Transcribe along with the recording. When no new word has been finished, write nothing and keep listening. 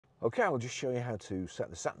Okay, I'll just show you how to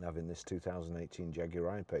set the sat-nav in this 2018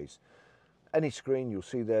 Jaguar I Pace. Any screen, you'll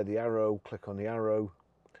see there the arrow, click on the arrow,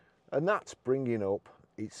 and that's bringing up,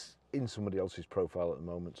 it's in somebody else's profile at the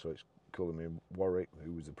moment, so it's calling me Warwick,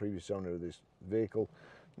 who was the previous owner of this vehicle.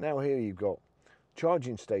 Now here you've got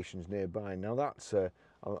charging stations nearby. Now that's,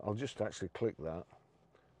 I'll just actually click that.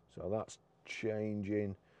 So that's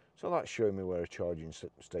changing. So that's showing me where a charging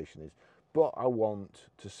station is. But I want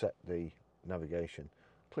to set the navigation.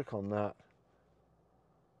 Click on that.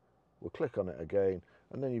 We'll click on it again.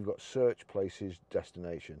 And then you've got search, places,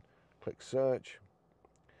 destination. Click search.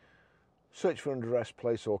 Search for address,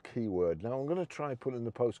 place or keyword. Now I'm going to try putting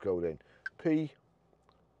the postcode in.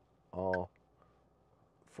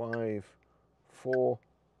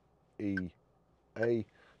 PR54EA.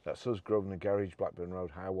 That's us, Grosvenor Garage, Blackburn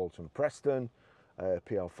Road, High Walton, Preston.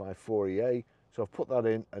 PR54EA. So I've put that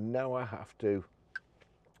in, and now I have to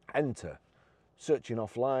enter. Searching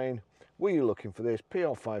offline. Were you looking for this?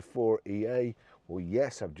 PR54EA. Well,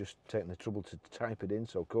 yes, I've just taken the trouble to type it in,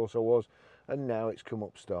 so of course I was. And now it's come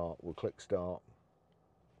up start. We'll click start.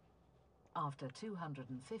 After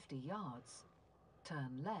 250 yards,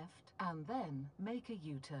 turn left and then make a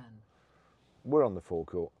U-turn. We're on the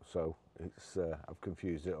forecourt, so it's I've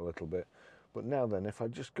confused it a little bit. But now then, if I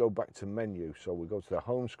just go back to menu, so we go to the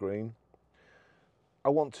home screen. I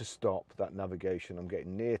want to stop that navigation. I'm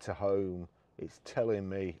getting near to home. It's telling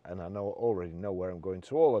me, and I already know where I'm going.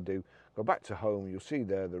 So all I do, go back to home. You'll see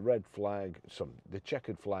there the red flag, the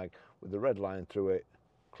checkered flag with the red line through it.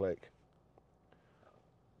 Click.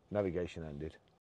 Navigation ended.